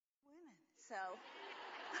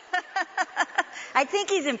So I think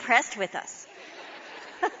he's impressed with us.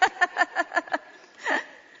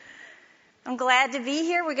 I'm glad to be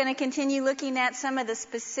here. We're going to continue looking at some of the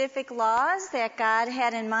specific laws that God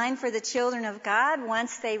had in mind for the children of God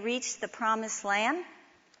once they reached the promised land.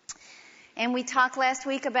 And we talked last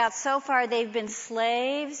week about so far they've been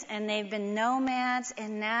slaves and they've been nomads,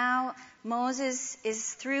 and now Moses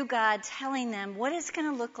is through God telling them what it's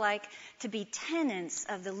going to look like to be tenants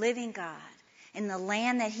of the living God in the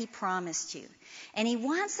land that he promised you. And he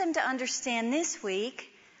wants them to understand this week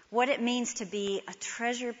what it means to be a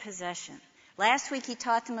treasured possession. Last week he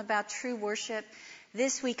taught them about true worship.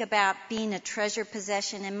 This week about being a treasured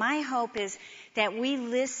possession. And my hope is that we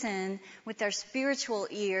listen with our spiritual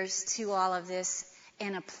ears to all of this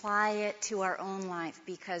and apply it to our own life,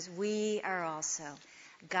 because we are also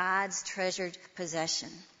God's treasured possession.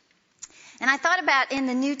 And I thought about in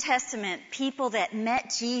the New Testament people that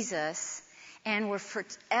met Jesus and were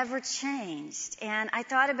forever changed. And I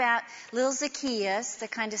thought about little Zacchaeus, the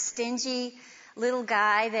kind of stingy little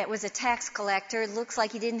guy that was a tax collector. It looks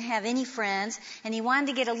like he didn't have any friends, and he wanted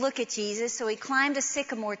to get a look at Jesus, so he climbed a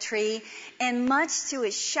sycamore tree, and much to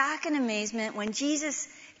his shock and amazement, when Jesus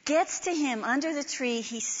gets to him under the tree,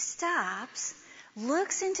 he stops,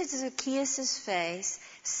 looks into Zacchaeus' face,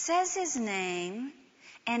 says his name,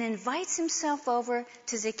 and invites himself over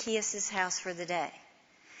to Zacchaeus' house for the day.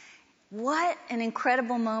 What an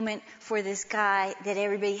incredible moment for this guy that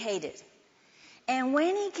everybody hated. And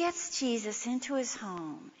when he gets Jesus into his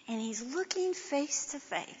home and he's looking face to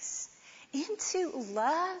face into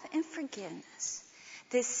love and forgiveness,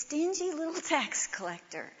 this stingy little tax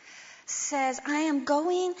collector says, I am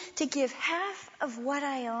going to give half of what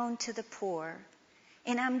I own to the poor,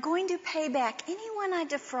 and I'm going to pay back anyone I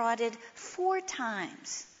defrauded 4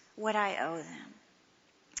 times what I owe them.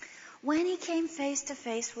 When he came face to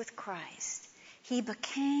face with Christ, he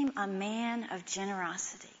became a man of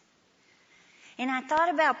generosity. And I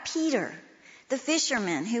thought about Peter, the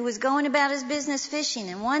fisherman who was going about his business fishing.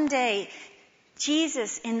 And one day,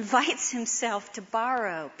 Jesus invites himself to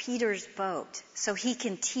borrow Peter's boat so he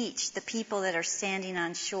can teach the people that are standing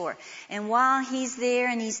on shore. And while he's there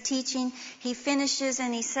and he's teaching, he finishes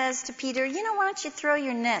and he says to Peter, why don't you throw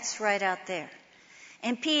your nets right out there?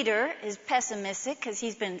 And Peter is pessimistic because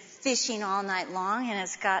he's been fishing all night long and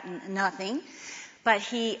has gotten nothing. But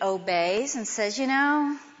he obeys and says,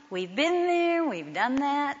 we've been there, we've done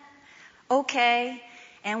that. Okay.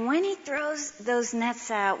 And when he throws those nets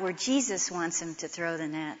out where Jesus wants him to throw the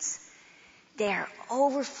nets, they are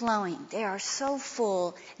overflowing. They are so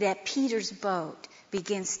full that Peter's boat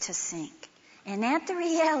begins to sink. And at the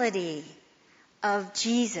reality of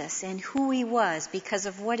Jesus and who he was because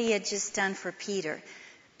of what he had just done for Peter,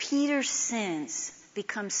 Peter's sins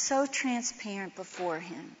become so transparent before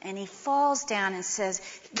him. And he falls down and says,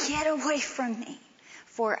 get away from me,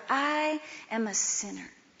 for I am a sinner.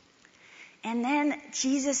 And then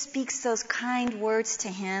Jesus speaks those kind words to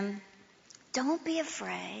him. Don't be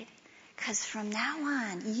afraid, because from now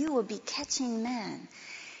on you will be catching men.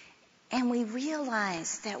 And we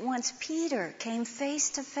realize that once Peter came face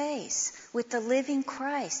to face with the living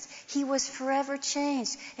Christ, he was forever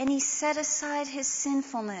changed. And he set aside his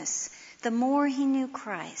sinfulness. The more he knew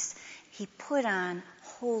Christ, he put on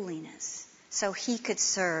holiness so he could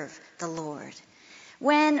serve the Lord.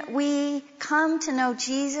 When we come to know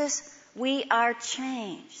Jesus, we are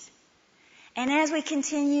changed. And as we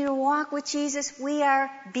continue to walk with Jesus, we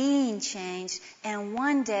are being changed. And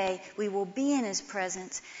one day we will be in his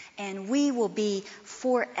presence and we will be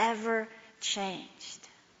forever changed.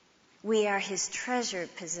 We are his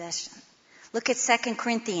treasured possession. Look at 2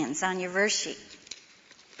 Corinthians on your verse sheet.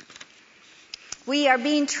 We are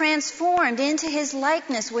being transformed into his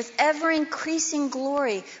likeness with ever increasing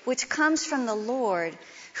glory, which comes from the Lord,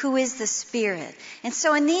 who is the Spirit. And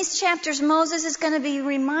so in these chapters, Moses is going to be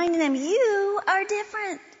reminding them, you are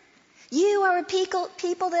different. You are a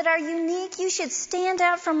people that are unique. You should stand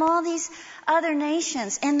out from all these other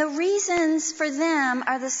nations. And the reasons for them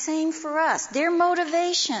are the same for us. Their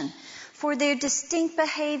motivation for their distinct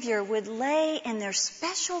behavior would lay in their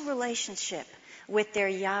special relationship with their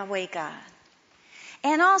Yahweh God.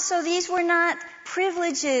 And also, these were not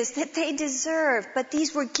privileges that they deserved, but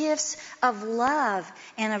these were gifts of love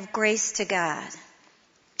and of grace to God.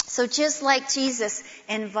 So just like Jesus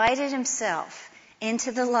invited himself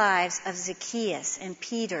into the lives of Zacchaeus and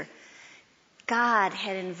Peter, God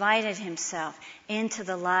had invited himself into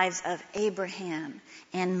the lives of Abraham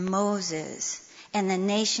and Moses and the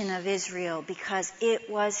nation of Israel, because it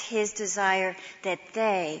was his desire that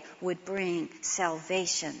they would bring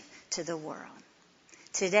salvation to the world.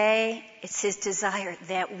 Today, it's his desire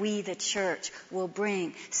that we, the church, will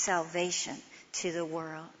bring salvation to the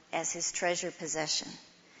world as his treasured possession.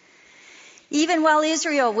 Even while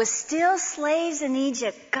Israel was still slaves in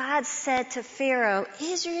Egypt, God said to Pharaoh,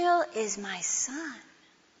 Israel is my son,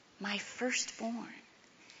 my firstborn.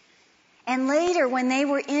 And later, when they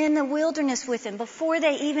were in the wilderness with him, before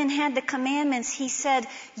they even had the commandments, he said,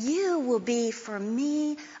 you will be for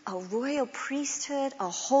me a royal priesthood, a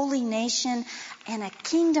holy nation, and a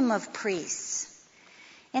kingdom of priests.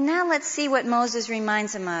 And now let's see what Moses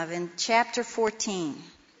reminds him of in chapter 14,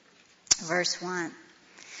 verse 1.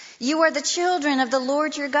 You are the children of the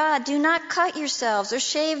Lord your God. Do not cut yourselves or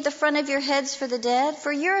shave the front of your heads for the dead,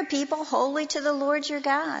 for you're a people holy to the Lord your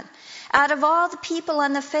God. Out of all the people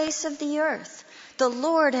on the face of the earth, the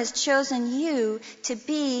Lord has chosen you to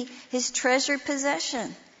be his treasured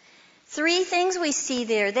possession. 3 things we see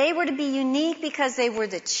there. They were to be unique because they were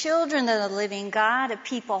the children of the living God, a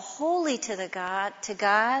people holy to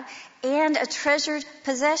God, and a treasured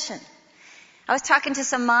possession. I was talking to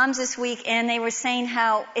some moms this week, and they were saying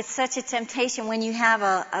how it's such a temptation when you have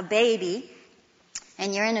a baby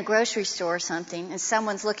and you're in a grocery store or something, and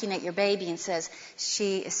someone's looking at your baby and says,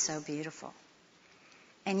 she is so beautiful.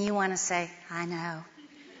 And you want to say, I know.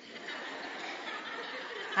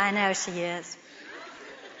 I know she is.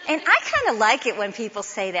 And I kind of like it when people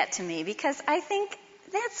say that to me, because I think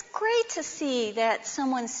that's great to see that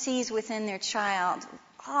someone sees within their child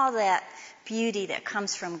all that beauty that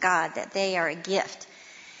comes from God, that they are a gift.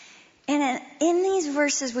 And in these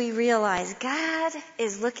verses we realize God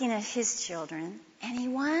is looking at his children, and he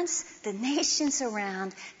wants the nations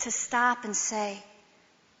around to stop and say,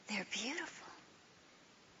 they're beautiful.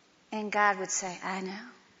 And God would say, I know.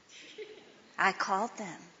 I called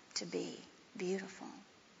them to be beautiful.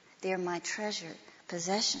 They're my treasured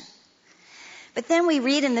possession. But then we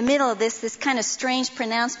read in the middle of this kind of strange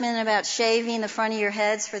pronouncement about shaving the front of your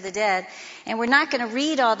heads for the dead. And we're not going to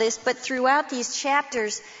read all this, but throughout these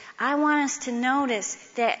chapters, I want us to notice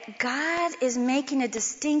that God is making a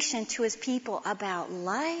distinction to his people about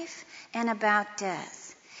life and about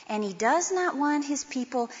death. And he does not want his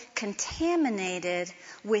people contaminated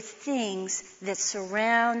with things that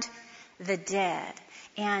surround the dead.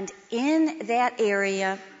 And in that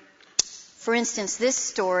area, for instance, this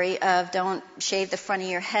story of don't shave the front of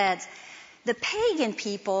your heads, the pagan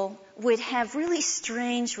people would have really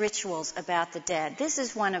strange rituals about the dead. This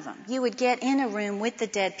is one of them. You would get in a room with the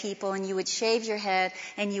dead people, and you would shave your head,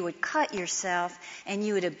 and you would cut yourself, and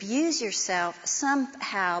you would abuse yourself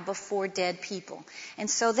somehow before dead people. And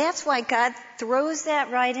so that's why God throws that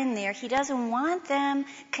right in there. He doesn't want them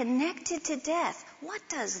connected to death. What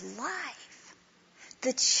does life,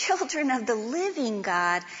 the children of the living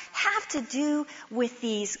God, have to do with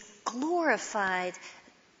these glorified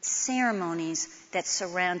ceremonies that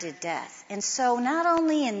surrounded death? And so not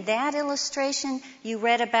only in that illustration you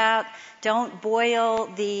read about don't boil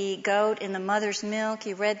the goat in the mother's milk,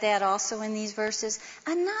 you read that also in these verses.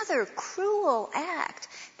 Another cruel act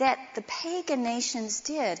that the pagan nations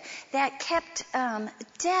did that kept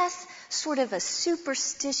death sort of a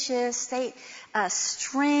superstitious, a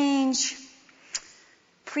strange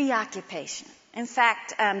preoccupation. In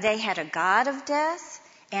fact, they had a god of death,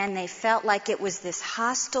 and they felt like it was this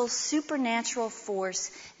hostile, supernatural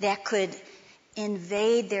force that could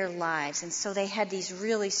invade their lives. And so they had these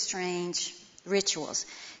really strange rituals.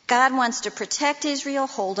 God wants to protect Israel,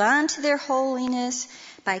 hold on to their holiness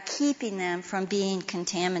by keeping them from being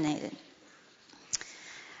contaminated.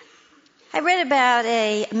 I read about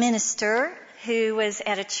a minister who was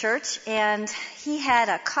at a church, and he had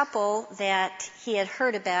a couple that he had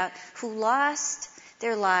heard about who lost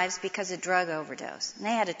their lives because of drug overdose. And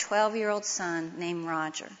they had a 12-year-old son named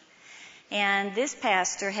Roger. And this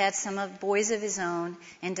pastor had some boys of his own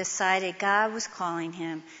and decided God was calling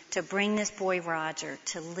him to bring this boy Roger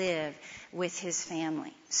to live with his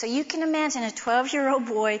family. So you can imagine a 12-year-old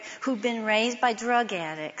boy who'd been raised by drug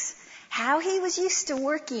addicts, how he was used to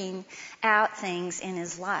working out things in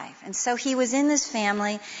his life. And so he was in this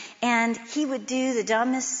family, and he would do the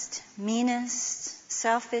dumbest, meanest,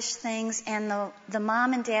 selfish things, and the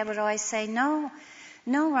mom and dad would always say, no,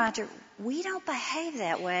 Roger, we don't behave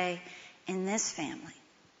that way in this family.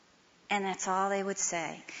 And that's all they would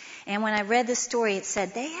say. And when I read the story, it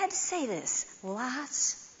said they had to say this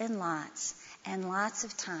lots and lots and lots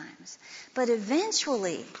of times. But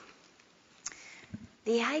eventually,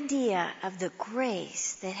 the idea of the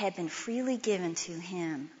grace that had been freely given to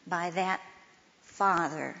him by that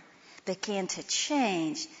father began to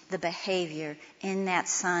change the behavior in that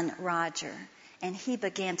son, Roger. And he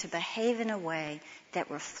began to behave in a way that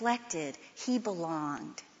reflected he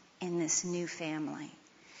belonged in this new family.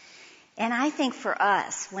 And I think for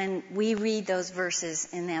us, when we read those verses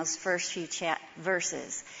in those first few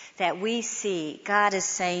verses, that we see God is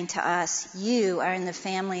saying to us, you are in the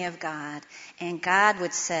family of God. And God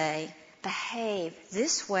would say, behave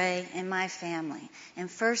this way in my family. And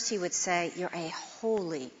first he would say, you're a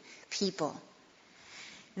holy people.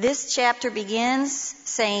 This chapter begins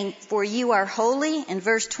saying, for you are holy. In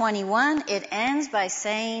verse 21, it ends by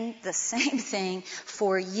saying the same thing,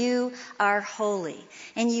 for you are holy.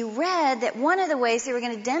 And you read that one of the ways they were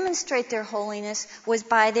going to demonstrate their holiness was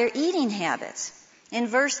by their eating habits. In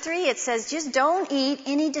verse 3, it says, just don't eat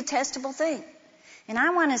any detestable thing. And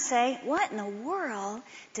I want to say, what in the world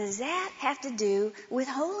does that have to do with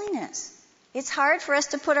holiness? It's hard for us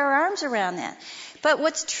to put our arms around that. But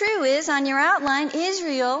what's true is, on your outline,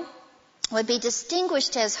 Israel would be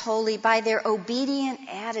distinguished as holy by their obedient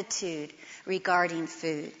attitude regarding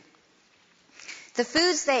food. The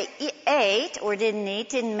foods they ate or didn't eat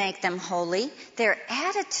didn't make them holy. Their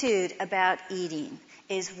attitude about eating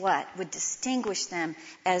is what would distinguish them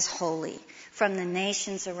as holy from the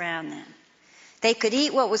nations around them. They could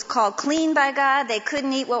eat what was called clean by God. They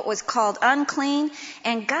couldn't eat what was called unclean.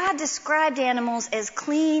 And God described animals as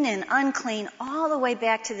clean and unclean all the way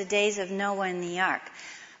back to the days of Noah and the ark.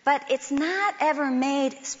 But it's not ever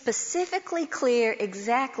made specifically clear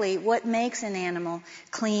exactly what makes an animal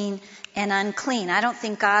clean and unclean. I don't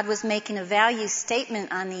think God was making a value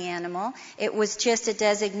statement on the animal. It was just a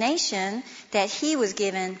designation that he was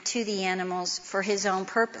given to the animals for his own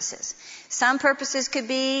purposes. Some purposes could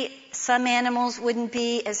be some animals wouldn't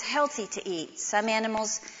be as healthy to eat. Some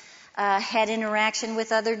animals had interaction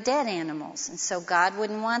with other dead animals, and so God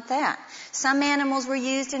wouldn't want that. Some animals were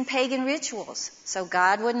used in pagan rituals, so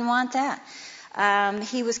God wouldn't want that.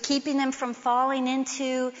 He was keeping them from falling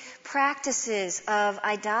into practices of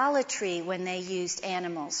idolatry when they used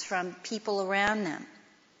animals from people around them.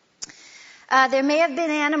 There may have been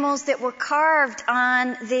animals that were carved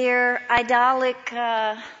on their idolic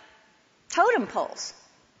totem poles,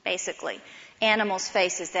 basically. Animals'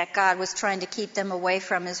 faces that God was trying to keep them away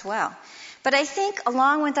from as well. But I think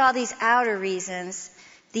along with all these outer reasons,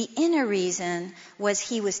 the inner reason was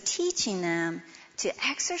he was teaching them to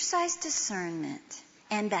exercise discernment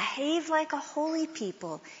and behave like a holy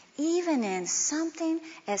people, even in something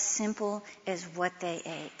as simple as what they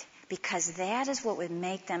ate, because that is what would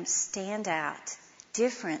make them stand out,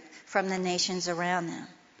 different from the nations around them.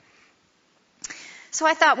 So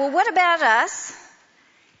I thought, well, what about us?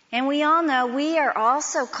 And we all know we are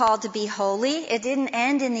also called to be holy. It didn't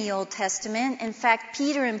end in the Old Testament. In fact,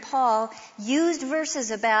 Peter and Paul used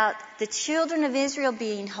verses about the children of Israel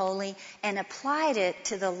being holy and applied it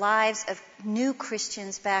to the lives of new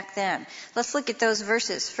Christians back then. Let's look at those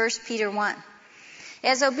verses. 1 Peter 1.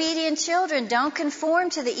 As obedient children, don't conform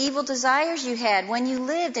to the evil desires you had when you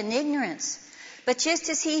lived in ignorance. But just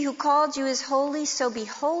as he who called you is holy, so be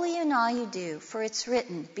holy in all you do. For it's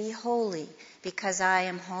written, be holy, because I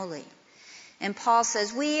am holy. And Paul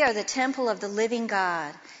says, we are the temple of the living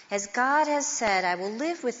God. As God has said, I will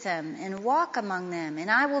live with them and walk among them, and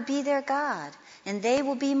I will be their God, and they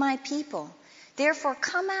will be my people. Therefore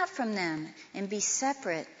come out from them and be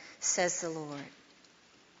separate, says the Lord.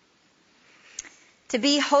 To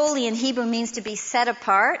be holy in Hebrew means to be set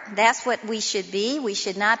apart. That's what we should be. We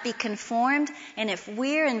should not be conformed. And if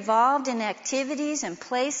we're involved in activities and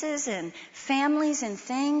places and families and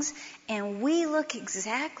things, and we look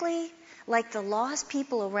exactly like the lost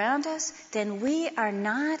people around us, then we are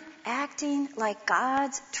not acting like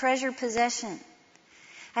God's treasured possession.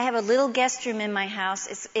 I have a little guest room in my house.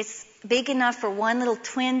 It's big enough for one little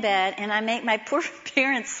twin bed, and I make my poor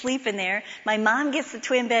parents sleep in there. My mom gets the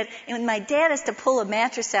twin bed, and my dad has to pull a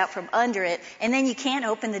mattress out from under it, and then you can't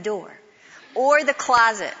open the door or the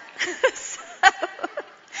closet. So,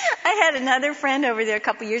 I had another friend over there a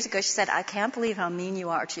couple years ago. She said, I can't believe how mean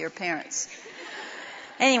you are to your parents.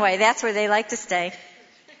 Anyway, that's where they like to stay.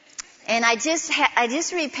 And I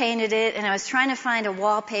just repainted it, and I was trying to find a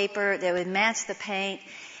wallpaper that would match the paint.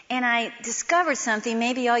 And I discovered something.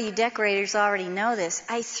 Maybe all you decorators already know this.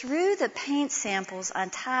 I threw the paint samples on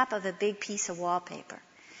top of a big piece of wallpaper.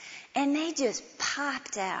 And they just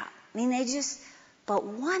popped out. I mean, but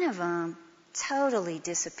one of them totally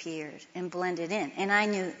disappeared and blended in. And I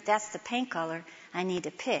knew that's the paint color I need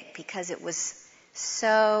to pick because it was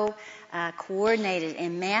so coordinated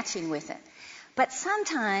and matching with it. But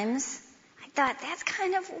sometimes I thought that's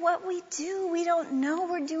kind of what we do. We don't know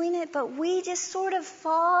we're doing it, but we just sort of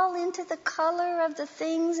fall into the color of the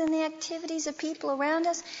things and the activities of people around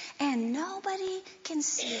us, and nobody can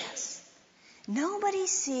see us. Nobody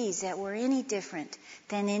sees that we're any different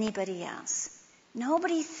than anybody else.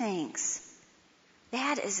 Nobody thinks,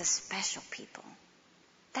 That is a special people.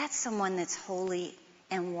 That's someone that's holy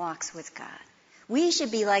and walks with God. We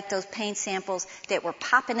should be like those paint samples that were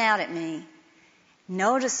popping out at me,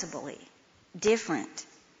 noticeably different.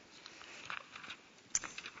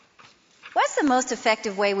 What's the most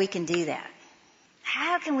effective way we can do that?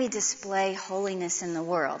 How can we display holiness in the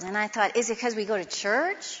world? And I thought, is it because we go to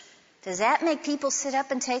church? Does that make people sit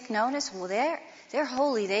up and take notice? Well, they're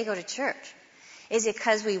holy, they go to church. Is it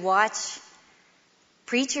because we watch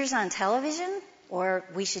preachers on television? Or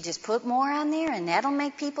we should just put more on there and that'll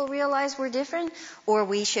make people realize we're different? Or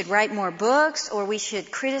we should write more books? Or we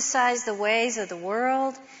should criticize the ways of the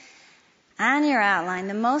world? On your outline,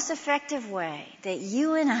 the most effective way that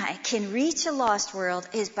you and I can reach a lost world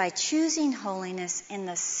is by choosing holiness in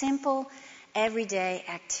the simple, everyday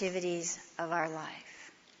activities of our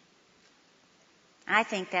life. I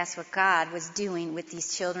think that's what God was doing with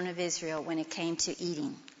these children of Israel when it came to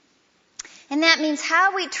eating. And that means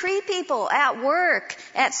how we treat people at work,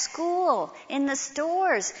 at school, in the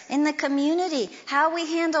stores, in the community, how we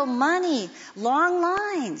handle money, long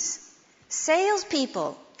lines,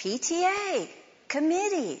 salespeople, PTA,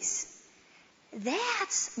 committees.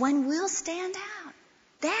 That's when we'll stand out.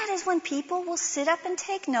 That is when people will sit up and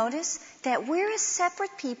take notice that we're a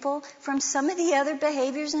separate people from some of the other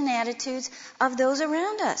behaviors and attitudes of those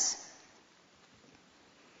around us.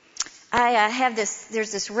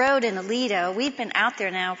 There's this road in Aledo. We've been out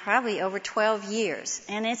there now probably over 12 years.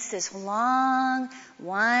 And it's this long,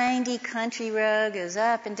 windy country road, goes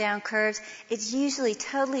up and down curves. It's usually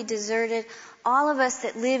totally deserted. All of us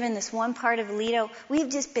that live in this one part of Aledo, we've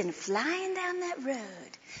just been flying down that road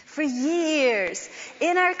for years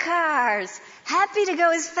in our cars, happy to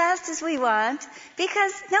go as fast as we want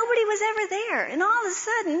because nobody was ever there. And all of a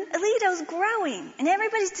sudden, Aledo's growing and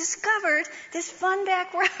everybody's discovered this fun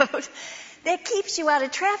back road that keeps you out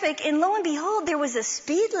of traffic. And lo and behold, there was a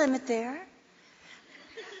speed limit there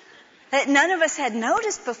that none of us had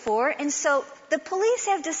noticed before. And so the police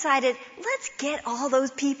have decided, let's get all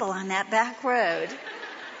those people on that back road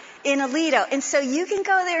in Aledo. And so you can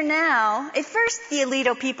go there now. At first, the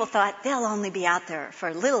Aledo people thought they'll only be out there for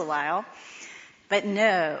a little while. But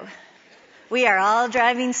no, we are all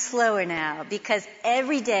driving slower now because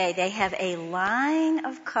every day they have a line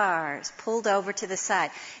of cars pulled over to the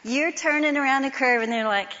side. You're turning around a curve and they're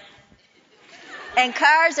like, and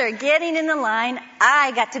cars are getting in the line.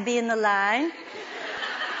 I got to be in the line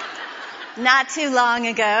not too long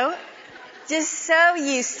ago. Just so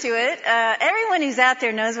used to it. Everyone who's out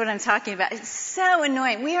there knows what I'm talking about. It's so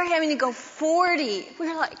annoying. We are having to go 40.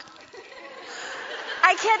 We're like,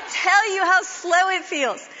 I can't tell you how slow it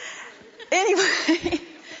feels. Anyway,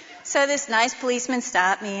 so this nice policeman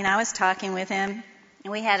stopped me and I was talking with him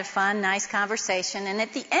and we had a fun, nice conversation. And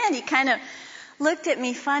at the end, he kind of looked at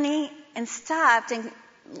me funny and stopped and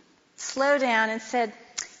slowed down and said,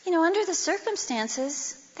 under the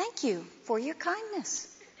circumstances, thank you for your kindness.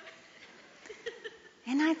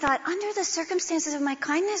 And I thought, under the circumstances of my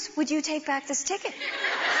kindness, would you take back this ticket?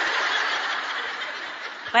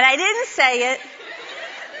 But I didn't say it.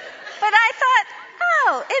 But I thought,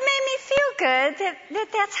 it made me feel good that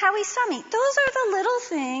that's how he saw me. Those are the little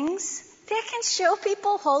things that can show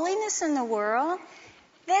people holiness in the world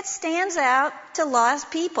that stands out to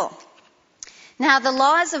lost people. Now, the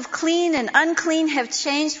laws of clean and unclean have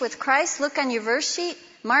changed with Christ. Look on your verse sheet.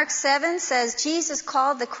 Mark 7 says, Jesus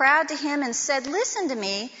called the crowd to him and said, listen to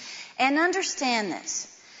me and understand this.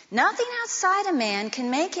 Nothing outside a man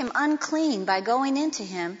can make him unclean by going into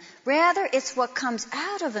him. Rather, it's what comes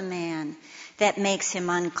out of a man that makes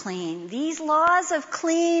him unclean. These laws of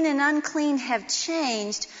clean and unclean have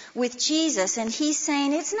changed with Jesus. And he's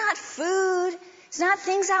saying it's not food. It's not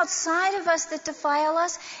things outside of us that defile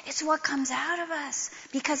us. It's what comes out of us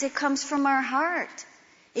because it comes from our heart.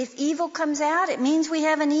 If evil comes out, it means we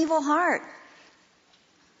have an evil heart.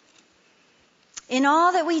 In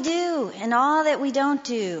all that we do and all that we don't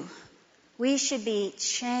do, we should be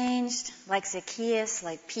changed like Zacchaeus,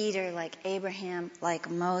 like Peter, like Abraham, like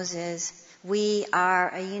Moses. We are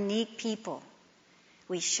a unique people.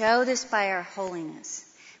 We show this by our holiness.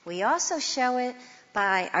 We also show it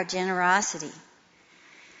by our generosity.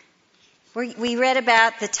 We read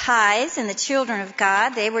about the tithes and the children of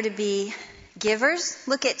God. They were to be givers.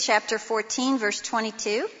 Look at chapter 14, verse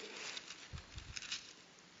 22.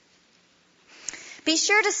 Be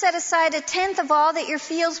sure to set aside 1/10 of all that your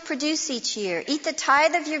fields produce each year. Eat the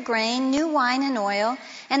tithe of your grain, new wine and oil,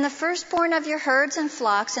 and the firstborn of your herds and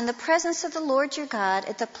flocks in the presence of the Lord your God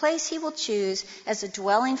at the place he will choose as a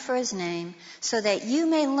dwelling for his name, so that you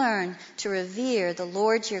may learn to revere the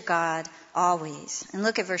Lord your God always. And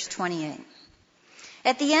look at verse 28.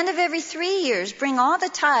 At the end of every 3 years, bring all the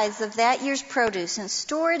tithes of that year's produce and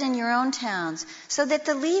store it in your own towns, so that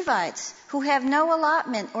the Levites, who have no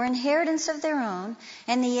allotment or inheritance of their own,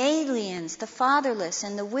 and the aliens, the fatherless,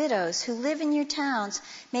 and the widows who live in your towns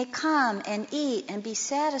may come and eat and be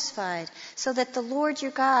satisfied, so that the Lord your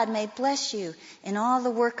God may bless you in all the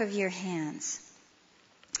work of your hands.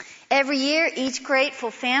 Every year, each grateful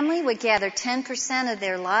family would gather 10% of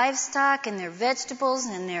their livestock and their vegetables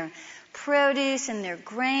and their produce and their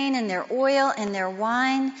grain and their oil and their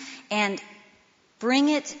wine and bring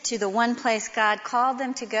it to the one place God called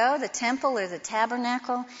them to go, the temple or the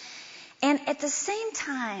tabernacle. And at the same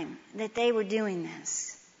time that they were doing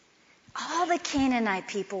this, all the Canaanite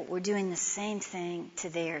people were doing the same thing to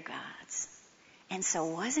their gods. And so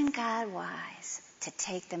wasn't God wise to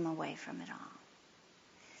take them away from it all?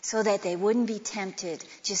 So that they wouldn't be tempted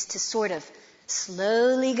just to sort of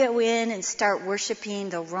slowly go in and start worshiping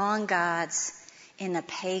the wrong gods in a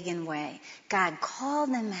pagan way. God called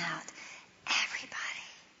them out. Everybody,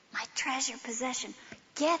 my treasured possession,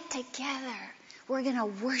 get together. We're going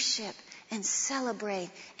to worship and celebrate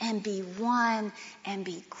and be one and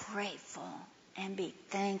be grateful and be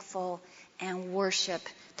thankful and worship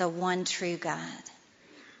the one true God.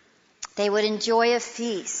 They would enjoy a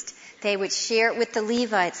feast. They would share it with the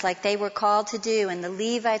Levites like they were called to do, and the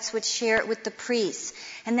Levites would share it with the priests.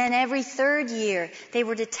 And then every 3rd year, they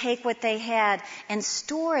were to take what they had and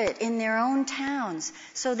store it in their own towns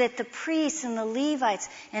so that the priests and the Levites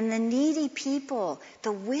and the needy people,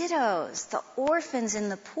 the widows, the orphans,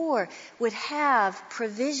 and the poor would have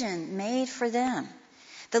provision made for them.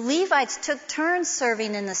 The Levites took turns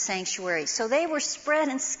serving in the sanctuary, so they were spread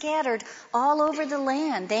and scattered all over the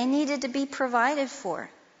land. They needed to be provided for.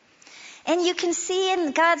 And you can see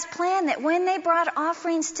in God's plan that when they brought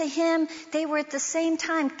offerings to Him, they were at the same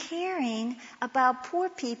time caring about poor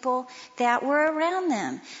people that were around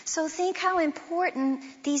them. So think how important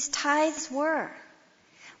these tithes were.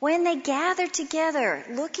 When they gathered together,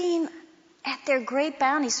 looking at their great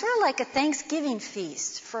bounty, sort of like a Thanksgiving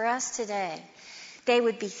feast for us today, they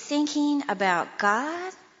would be thinking about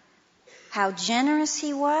God, how generous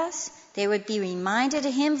He was. They would be reminded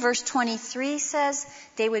of Him. Verse 23 says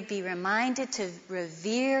they would be reminded to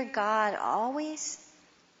revere God always.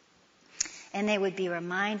 And they would be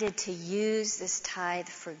reminded to use this tithe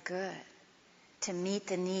for good, to meet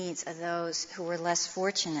the needs of those who were less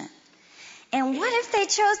fortunate. And what if they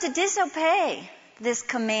chose to disobey this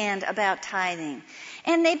command about tithing?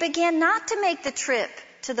 And they began not to make the trip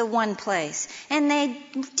to the one place. And they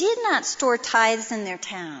did not store tithes in their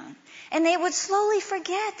town. And they would slowly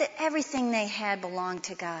forget that everything they had belonged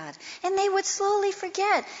to God. And they would slowly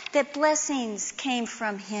forget that blessings came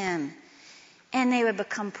from Him. And they would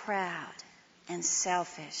become proud and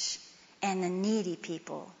selfish. And the needy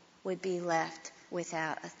people would be left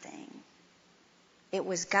without a thing. It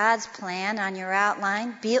was God's plan on your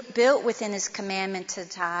outline, built within His commandment to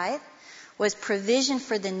tithe, was provision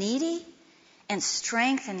for the needy and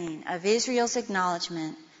strengthening of Israel's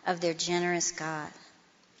acknowledgement of their generous God.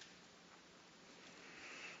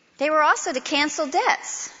 They were also to cancel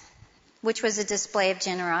debts, which was a display of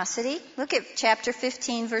generosity. Look at chapter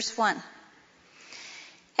 15, verse 1.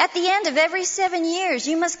 At the end of every 7 years,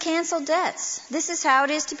 you must cancel debts. This is how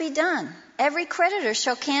it is to be done. Every creditor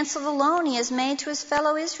shall cancel the loan he has made to his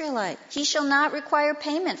fellow Israelite. He shall not require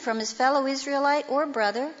payment from his fellow Israelite or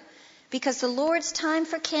brother, because the Lord's time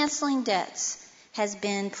for canceling debts has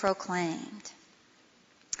been proclaimed.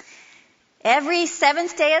 Every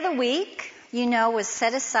 7th day of the week, was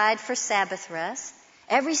set aside for Sabbath rest.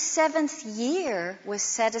 Every 7th year was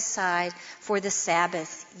set aside for the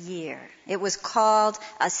Sabbath year. It was called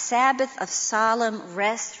a Sabbath of solemn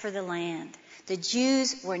rest for the land. The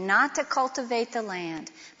Jews were not to cultivate the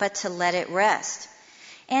land, but to let it rest.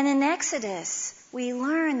 And in Exodus, we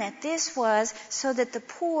learn that this was so that the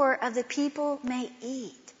poor of the people may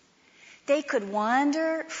eat. They could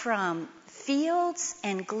wander from fields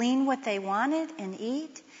and glean what they wanted and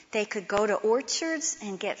eat. They could go to orchards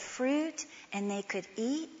and get fruit, and they could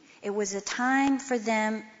eat. It was a time for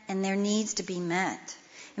them and their needs to be met.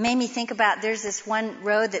 It made me think about, there's this one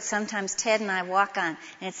road that sometimes Ted and I walk on,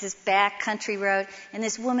 and it's this back country road, and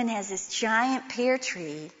this woman has this giant pear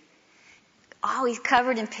tree, always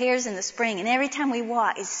covered in pears in the spring, and every time we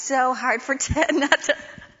walk, it's so hard for Ted not to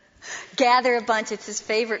gather a bunch, it's his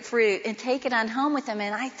favorite fruit, and take it on home with him.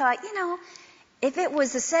 And I thought, if it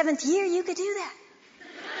was the 7th year, you could do that.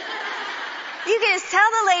 You can just tell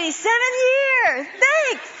the lady, 7th year,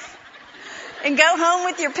 thanks, and go home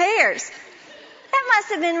with your pears. That must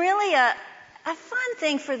have been really a fun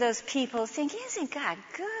thing for those people to think, isn't God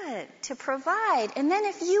good to provide? And then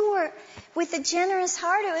if you were with a generous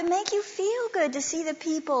heart, it would make you feel good to see the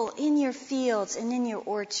people in your fields and in your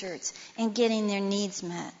orchards and getting their needs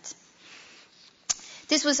met.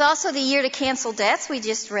 This was also the year to cancel debts we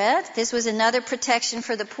just read. This was another protection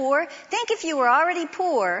for the poor. Think if you were already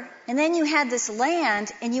poor and then you had this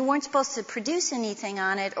land and you weren't supposed to produce anything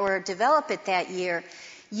on it or develop it that year,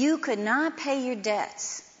 you could not pay your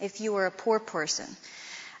debts if you were a poor person.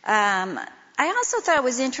 I also thought it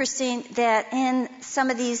was interesting that in some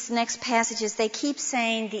of these next passages they keep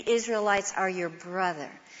saying the Israelites are your brother.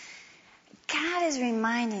 God is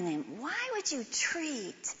reminding them, why would you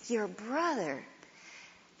treat your brother,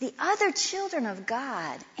 the other children of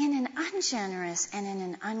God, in an ungenerous and in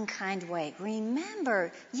an unkind way?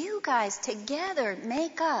 Remember, you guys together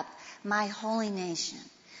make up my holy nation,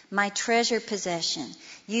 my treasured possession.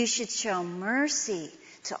 You should show mercy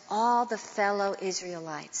to all the fellow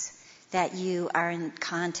Israelites that you are in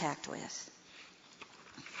contact with.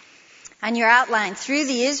 On your outline, through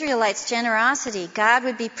the Israelites' generosity, God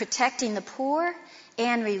would be protecting the poor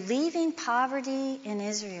and relieving poverty in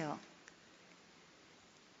Israel.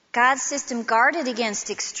 God's system guarded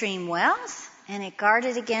against extreme wealth, and it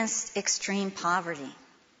guarded against extreme poverty.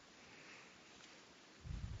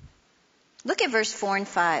 Look at verse 4 and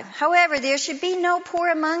 5. However, there should be no poor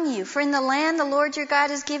among you, for in the land the Lord your God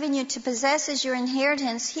has given you to possess as your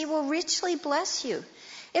inheritance, he will richly bless you,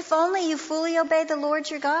 if only you fully obey the Lord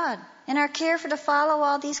your God and are careful to follow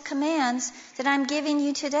all these commands that I'm giving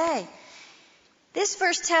you today. This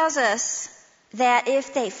verse tells us that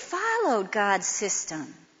if they followed God's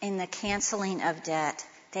system in the canceling of debt,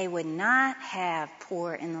 they would not have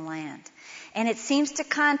poor in the land. And it seems to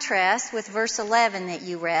contrast with verse 11 that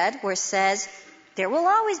you read, where it says, there will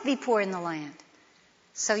always be poor in the land.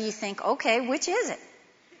 So you think, okay, which is it?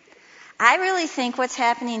 I really think what's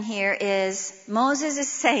happening here is Moses is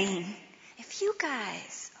saying, if you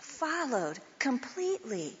guys followed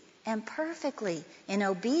completely and perfectly and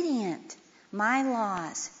obedient my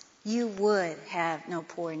laws, you would have no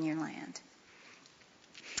poor in your land.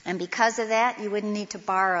 And because of that, you wouldn't need to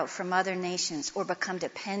borrow from other nations or become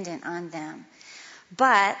dependent on them.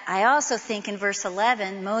 But I also think in verse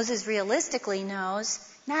 11, Moses realistically knows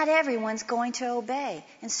not everyone's going to obey.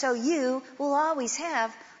 And so you will always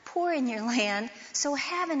have poor in your land. So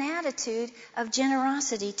have an attitude of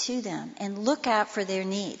generosity to them and look out for their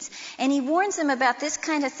needs. And he warns them about this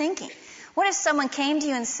kind of thinking. What if someone came to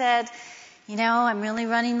you and said, you know, I'm really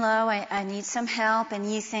running low, I need some help,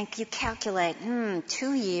 and you calculate,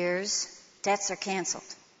 2 years, debts are canceled.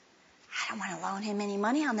 I don't want to loan him any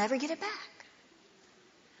money, I'll never get it back.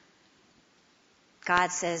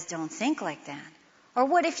 God says, don't think like that. Or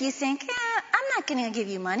what if you think, I'm not going to give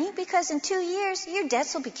you money because in 2 years, your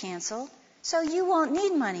debts will be canceled, so you won't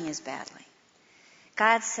need money as badly.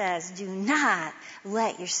 God says, do not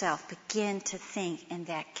let yourself begin to think in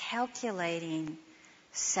that calculating,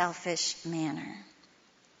 selfish manner.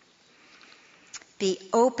 Be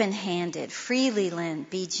open-handed, freely lend,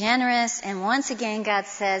 be generous, and once again God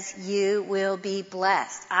says you will be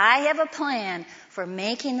blessed. I have a plan for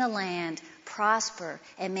making the land prosper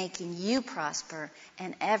and making you prosper,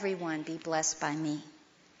 and everyone be blessed by me.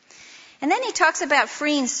 And then he talks about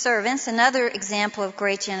freeing servants, another example of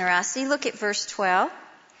great generosity. Look at verse 12.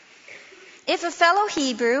 If a fellow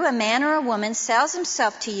Hebrew, a man or a woman, sells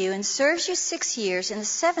himself to you and serves you 6 years, in the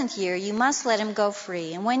 7th year you must let him go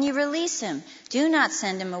free. And when you release him, do not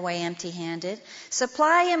send him away empty-handed.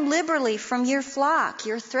 Supply him liberally from your flock,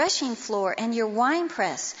 your threshing floor, and your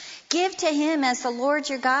winepress. Give to him as the Lord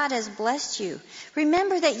your God has blessed you.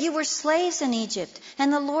 Remember that you were slaves in Egypt,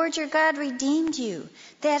 and the Lord your God redeemed you.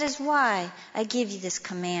 That is why I give you this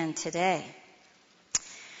command today.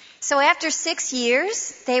 So after 6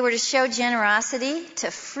 years, they were to show generosity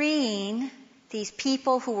to freeing these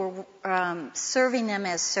people who were serving them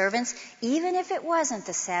as servants, even if it wasn't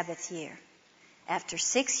the Sabbath year. After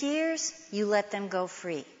 6 years, you let them go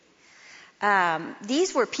free.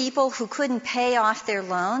 These were people who couldn't pay off their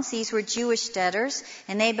loans. These were Jewish debtors,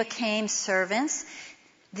 and they became servants.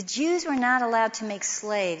 The Jews were not allowed to make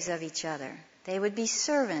slaves of each other. They would be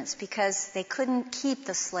servants because they couldn't keep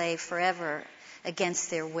the slave forever against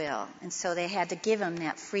their will. And so they had to give them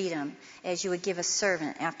that freedom as you would give a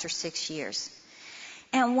servant after 6 years.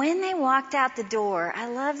 And when they walked out the door, I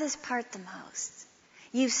love this part the most.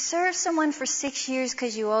 You serve someone for 6 years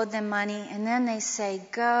because you owed them money, and then they say,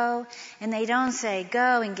 go, and they don't say,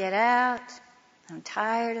 go and get out. I'm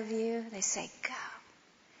tired of you. They say, go.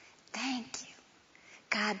 Thank you.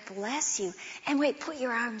 God bless you. And wait, put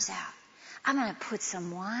your arms out. I'm going to put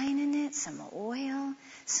some wine in it, some oil,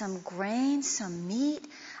 some grain, some meat.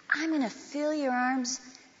 I'm going to fill your arms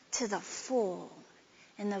to the full.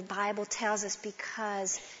 And the Bible tells us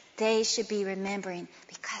because they should be remembering,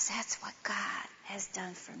 because that's what God has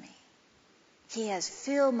done for me. He has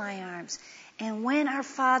filled my arms. And when our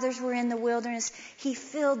fathers were in the wilderness, He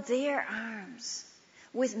filled their arms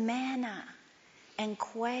with manna and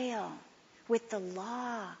quail, with the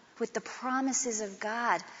law, with the promises of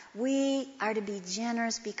God. We are to be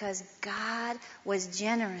generous because God was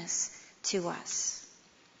generous to us.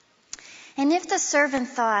 And if the servant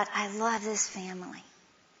thought, I love this family,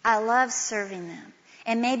 I love serving them,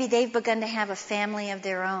 and maybe they've begun to have a family of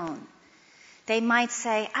their own, they might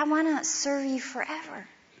say, I want to serve you forever.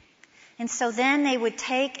 And so then they would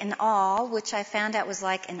take an awl, which I found out was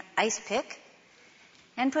like an ice pick,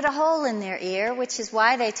 and put a hole in their ear, which is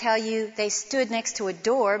why they tell you they stood next to a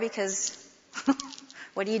door, because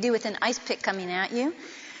what do you do with an ice pick coming at you?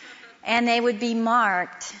 And they would be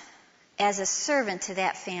marked as a servant to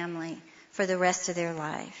that family for the rest of their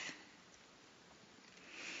life.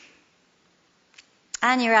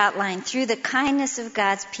 On your outline, through the kindness of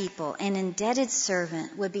God's people, an indebted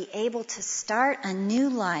servant would be able to start a new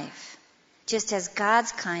life, just as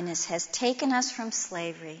God's kindness has taken us from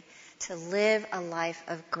slavery to live a life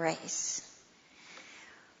of grace.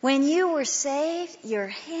 When you were saved, your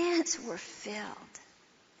hands were filled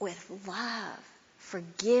with love,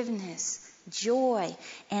 forgiveness, joy,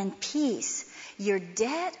 and peace. Your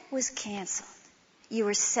debt was canceled. You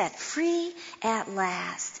were set free at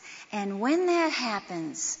last. And when that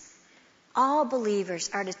happens, all believers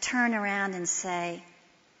are to turn around and say,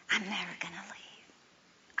 I'm never going to leave.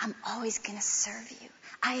 I'm always going to serve you.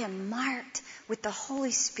 I am marked with the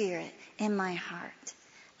Holy Spirit in my heart.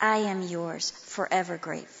 I am yours, forever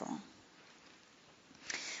grateful.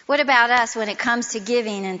 What about us when it comes to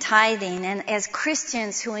giving and tithing? And as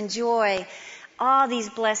Christians who enjoy all these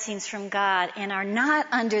blessings from God and are not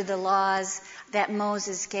under the laws that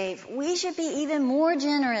Moses gave, we should be even more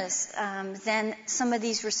generous than some of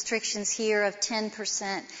these restrictions here of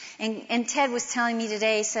 10%. And Ted was telling me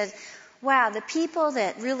today, he said, wow, the people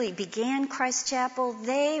that really began Christ Chapel,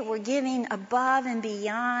 they were giving above and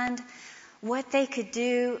beyond what they could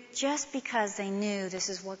do just because they knew this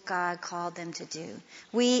is what God called them to do.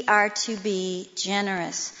 We are to be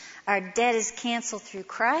generous. Our debt is canceled through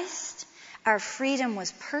Christ. Our freedom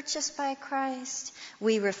was purchased by Christ.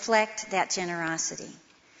 We reflect that generosity.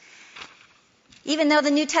 Even though the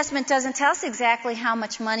New Testament doesn't tell us exactly how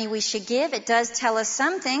much money we should give, it does tell us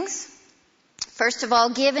some things. First of all,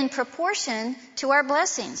 give in proportion to our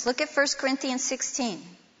blessings. Look at 1 Corinthians 16.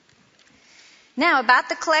 Now, about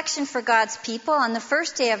the collection for God's people, on the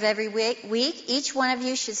first day of every week, each one of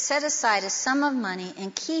you should set aside a sum of money in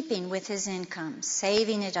keeping with his income,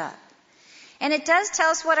 saving it up. And it does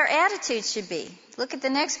tell us what our attitude should be. Look at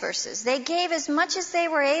the next verses. They gave as much as they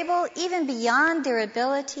were able, even beyond their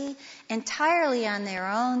ability, entirely on their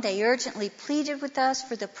own. They urgently pleaded with us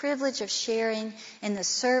for the privilege of sharing in the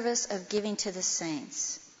service of giving to the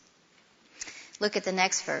saints. Look at the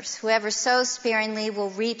next verse. Whoever sows sparingly will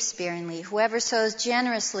reap sparingly. Whoever sows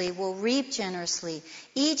generously will reap generously.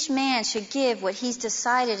 Each man should give what he's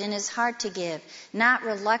decided in his heart to give, not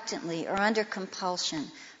reluctantly or under compulsion,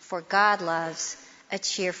 for God loves a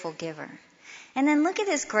cheerful giver. And then look at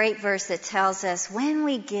this great verse that tells us when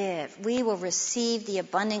we give, we will receive the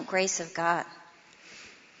abundant grace of God.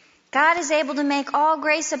 God is able to make all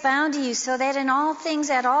grace abound to you so that in all things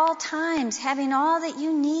at all times, having all that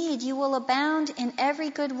you need, you will abound in every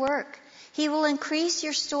good work. He will increase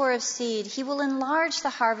your store of seed. He will enlarge the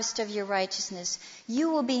harvest of your righteousness.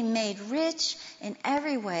 You will be made rich in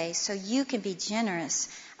every way so you can be generous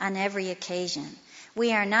on every occasion.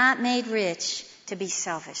 We are not made rich to be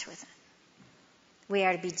selfish with it. We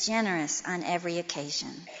are to be generous on every occasion.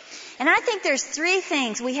 And I think there's 3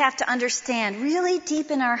 things we have to understand really deep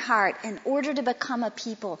in our heart in order to become a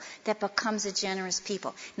people that becomes a generous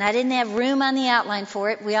people. Now, I didn't have room on the outline for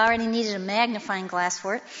it. We already needed a magnifying glass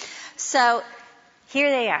for it. So here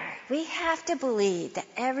they are. We have to believe that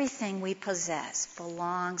everything we possess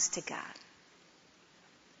belongs to God.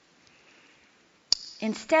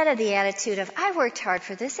 Instead of the attitude of, I worked hard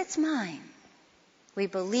for this, it's mine. We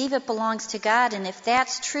believe it belongs to God, and if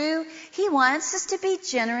that's true, He wants us to be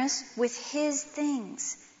generous with His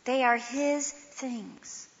things. They are His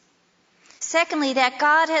things. Secondly, that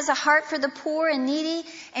God has a heart for the poor and needy,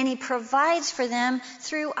 and He provides for them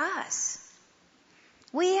through us.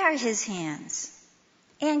 We are His hands.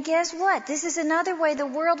 And guess what? This is another way the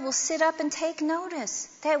world will sit up and take notice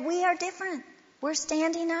that we are different. We're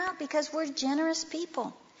standing out because we're generous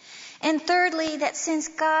people. And thirdly, that since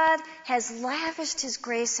God has lavished his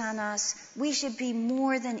grace on us, we should be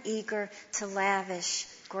more than eager to lavish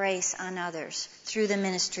grace on others through the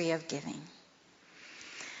ministry of giving.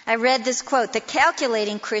 I read this quote, "The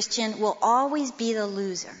calculating Christian will always be the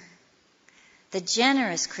loser. The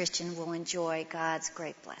generous Christian will enjoy God's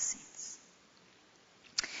great blessings."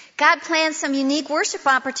 God planned some unique worship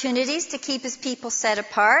opportunities to keep his people set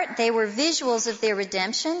apart. They were visuals of their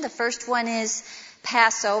redemption. The first one is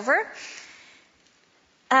Passover.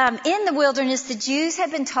 In the wilderness, the Jews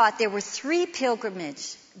had been taught there were 3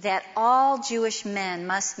 pilgrimages that all Jewish men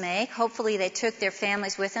must make. Hopefully they took their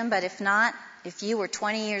families with them, but if not, if you were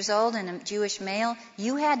 20 years old and a Jewish male,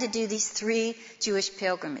 you had to do these 3 Jewish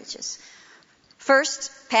pilgrimages.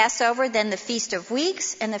 First, Passover, then the Feast of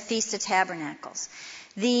Weeks, and the Feast of Tabernacles.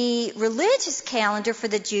 The religious calendar for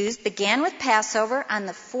the Jews began with Passover on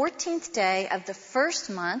the 14th day of the first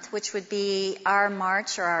month, which would be our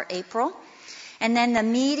March or our April. And then the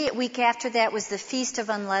immediate week after that was the Feast of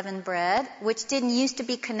Unleavened Bread, which didn't used to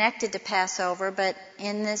be connected to Passover, but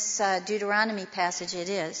in this Deuteronomy passage it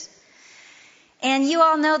is. And you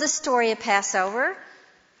all know the story of Passover.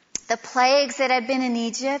 The plagues that had been in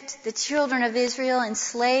Egypt, the children of Israel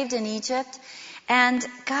enslaved in Egypt. And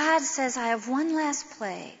God says, "I have one last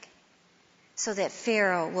plague so that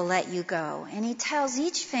Pharaoh will let you go." And he tells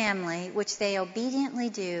each family, which they obediently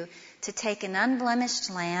do, to take an unblemished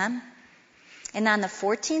lamb, and on the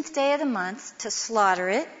 14th day of the month to slaughter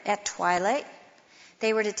it at twilight.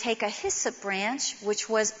 They were to take a hyssop branch, which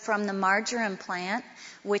was from the marjoram plant,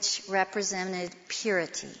 which represented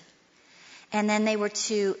purity. And then they were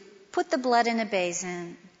to put the blood in a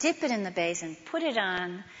basin, dip it in the basin, put it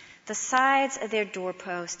on the sides of their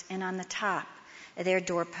doorpost and on the top of their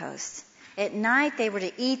doorpost. At night they were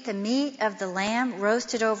to eat the meat of the lamb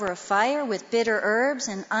roasted over a fire with bitter herbs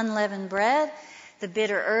and unleavened bread. The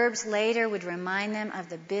bitter herbs later would remind them of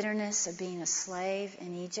the bitterness of being a slave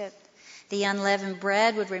in Egypt. The unleavened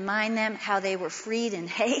bread would remind them how they were freed in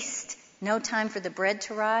haste, no time for the bread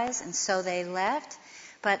to rise, and so they left.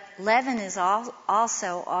 But leaven is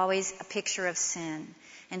also always a picture of sin.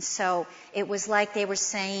 And so it was like they were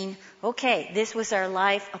saying, okay, this was our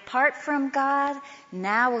life apart from God.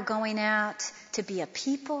 Now we're going out to be a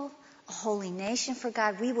people, a holy nation for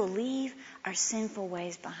God. We will leave our sinful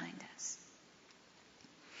ways behind us.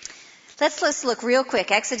 Let's look real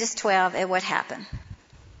quick, Exodus 12, at what happened.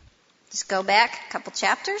 Just go back a couple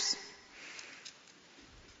chapters.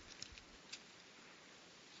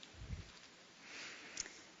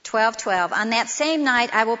 "12:12. On that same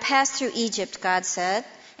night I will pass through Egypt, God said,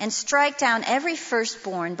 and strike down every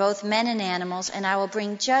firstborn, both men and animals, and I will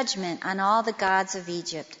bring judgment on all the gods of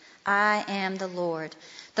Egypt. I am the Lord.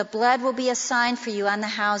 The blood will be a sign for you on the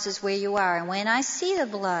houses where you are, and when I see the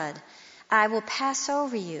blood, I will pass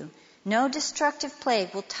over you. No destructive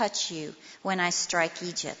plague will touch you when I strike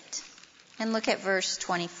Egypt." And look at verse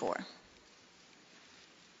 24.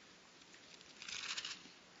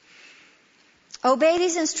 "Obey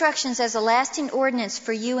these instructions as a lasting ordinance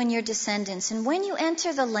for you and your descendants. And when you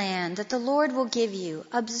enter the land that the Lord will give you,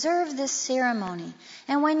 observe this ceremony.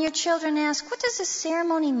 And when your children ask, 'What does this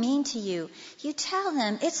ceremony mean to you?' you tell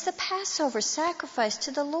them, 'It's the Passover sacrifice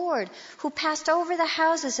to the Lord, who passed over the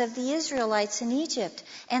houses of the Israelites in Egypt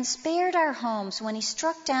and spared our homes when he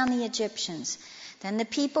struck down the Egyptians.' Then the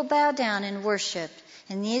people bowed down and worshipped,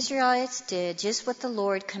 and the Israelites did just what the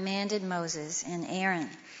Lord commanded Moses and Aaron."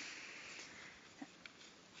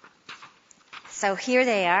 So here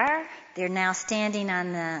they are. They're now standing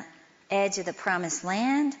on the edge of the promised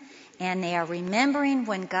land, and they are remembering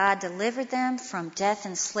when God delivered them from death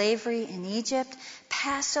and slavery in Egypt.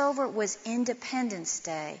 Passover was Independence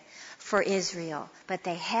Day for Israel, but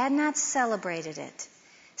they had not celebrated it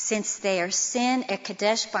since their sin at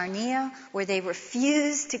Kadesh Barnea, where they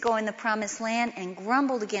refused to go in the promised land and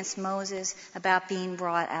grumbled against Moses about being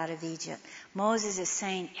brought out of Egypt. Moses is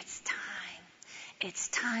saying, it's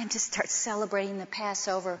time to start celebrating the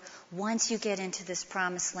Passover once you get into this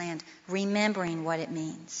promised land, remembering what it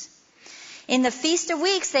means. In the Feast of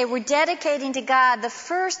Weeks, they were dedicating to God the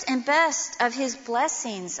first and best of his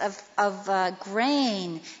blessings of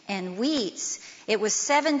grain and wheats. It was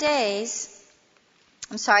 7 days.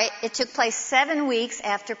 It took place 7 weeks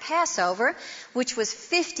after Passover, which was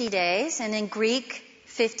 50 days, and in Greek,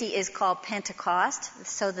 50 is called Pentecost.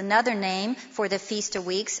 So another name for the Feast of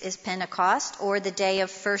Weeks is Pentecost, or the Day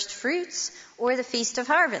of First Fruits, or the Feast of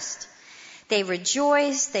Harvest. They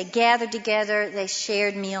rejoiced, they gathered together, they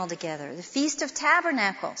shared meal together. The Feast of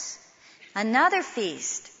Tabernacles, another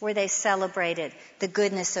feast where they celebrated the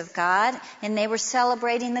goodness of God, and they were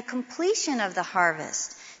celebrating the completion of the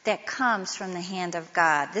harvest. that comes from the hand of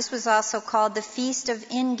God. This was also called the Feast of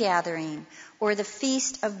Ingathering, or the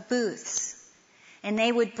Feast of Booths. And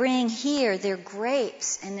they would bring here their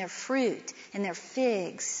grapes and their fruit and their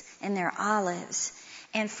figs and their olives.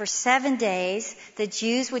 And for 7 days, the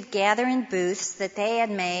Jews would gather in booths that they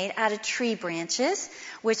had made out of tree branches,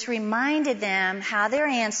 which reminded them how their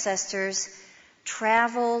ancestors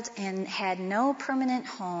traveled and had no permanent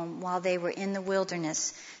home while they were in the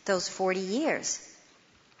wilderness those 40 years.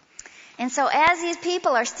 And so as these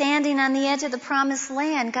people are standing on the edge of the promised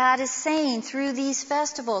land, God is saying through these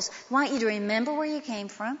festivals, I want you to remember where you came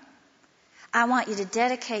from. I want you to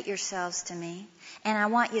dedicate yourselves to me. And I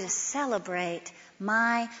want you to celebrate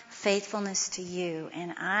my faithfulness to you.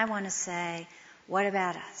 And I want to say, what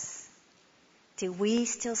about us? Do we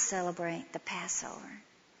still celebrate the Passover?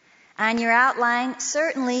 On your outline,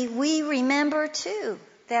 certainly we remember too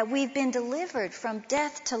that we've been delivered from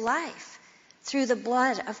death to life through the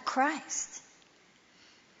blood of Christ.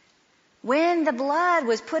 When the blood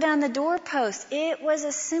was put on the doorpost, it was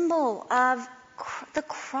a symbol of the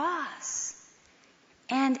cross.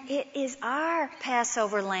 And it is our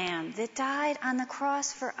Passover lamb that died on the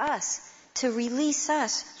cross for us to release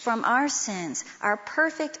us from our sins, our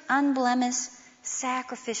perfect, unblemished,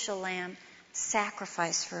 sacrificial lamb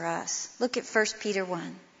sacrificed for us. Look at 1 Peter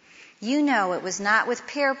 1. You know it was not with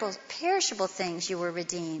perishable things you were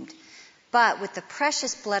redeemed, but with the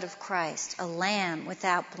precious blood of Christ, a lamb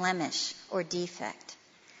without blemish or defect.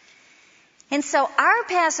 And so our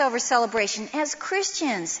Passover celebration as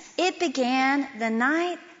Christians, it began the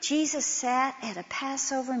night Jesus sat at a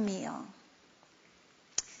Passover meal,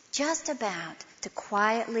 just about to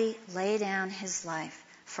quietly lay down his life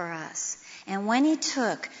for us. And when he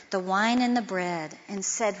took the wine and the bread and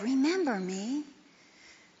said, remember me,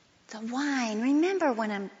 the wine, remember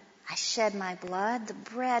when I shed my blood, the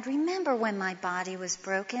bread, remember when my body was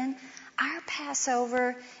broken. Our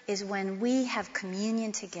Passover is when we have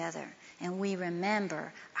communion together and we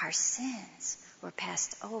remember our sins were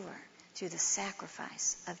passed over through the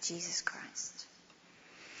sacrifice of Jesus Christ.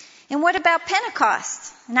 And what about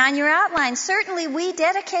Pentecost? And on your outline, certainly we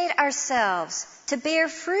dedicate ourselves to bear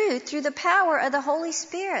fruit through the power of the Holy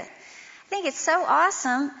Spirit. I think it's so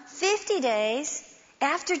awesome. 50 days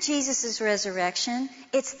after Jesus' resurrection,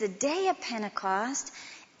 it's the day of Pentecost.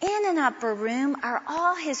 In an upper room are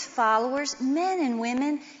all his followers, men and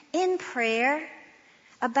women, in prayer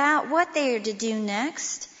about what they are to do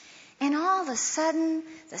next. And all of a sudden,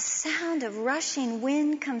 the sound of rushing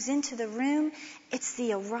wind comes into the room. It's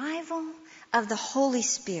the arrival of the Holy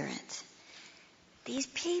Spirit. These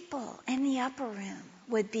people in the upper room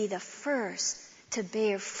would be the first to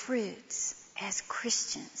bear fruits as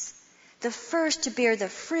Christians. The first to bear the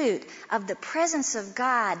fruit of the presence of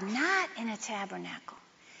God, not in a tabernacle,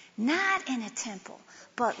 not in a temple,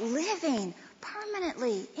 but living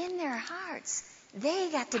permanently in their hearts.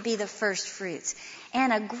 They got to be the first fruits.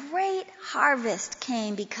 And a great harvest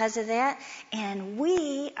came because of that. And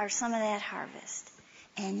we are some of that harvest.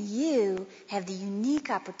 And you have the unique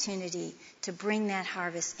opportunity to bring that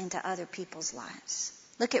harvest into other people's lives.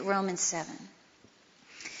 Look at Romans 7.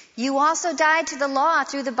 You also died to the law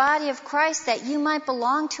through the body of Christ that you might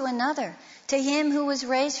belong to another, to him who was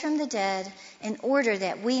raised from the dead, in order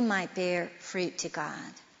that we might bear fruit to God.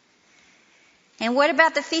 And what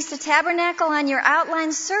about the Feast of Tabernacle on your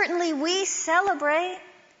outline? Certainly we celebrate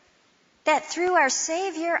that through our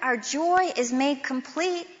Savior, our joy is made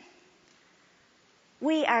complete.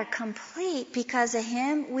 We are complete because of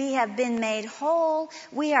him. We have been made whole.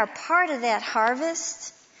 We are part of that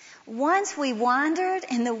harvest. Once we wandered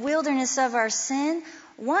in the wilderness of our sin,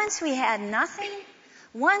 once we had nothing,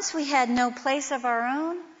 once we had no place of our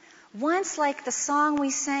own, once, like the song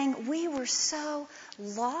we sang, we were so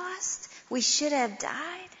lost, we should have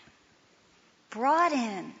died, brought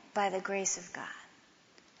in by the grace of God.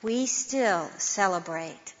 We still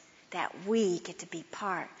celebrate that we get to be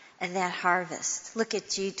part of that harvest. Look at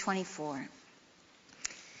Jude 24.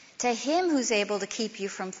 To him who's able to keep you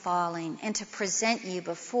from falling and to present you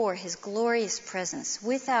before his glorious presence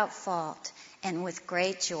without fault and with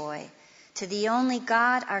great joy, to the only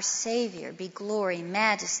God, our Savior, be glory,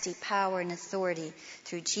 majesty, power, and authority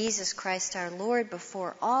through Jesus Christ our Lord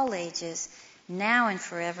before all ages, now and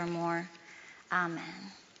forevermore. Amen.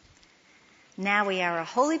 Now we are a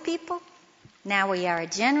holy people. Now we are a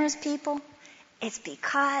generous people. It's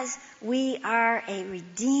because we are a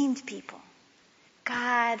redeemed people.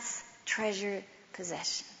 God's treasured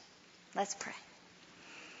possession. Let's pray.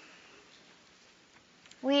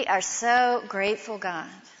 We are so grateful, God.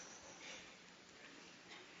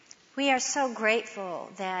 We are so grateful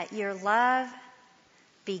that your love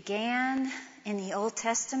began in the Old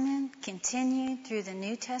Testament, continued through the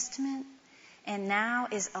New Testament, and now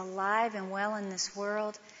is alive and well in this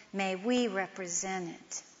world, may we represent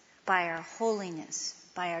it by our holiness,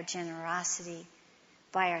 by our generosity,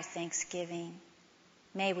 by our thanksgiving.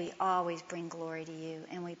 May we always bring glory to you.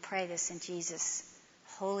 And we pray this in Jesus'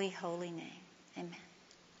 holy, holy name. Amen.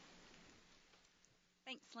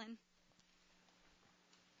 Thanks, Lynn.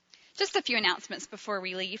 Just a few announcements before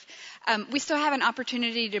we leave. We still have an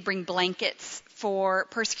opportunity to bring blankets for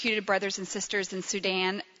persecuted brothers and sisters in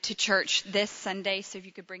Sudan to church this Sunday. So if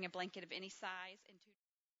you could bring a blanket of any size.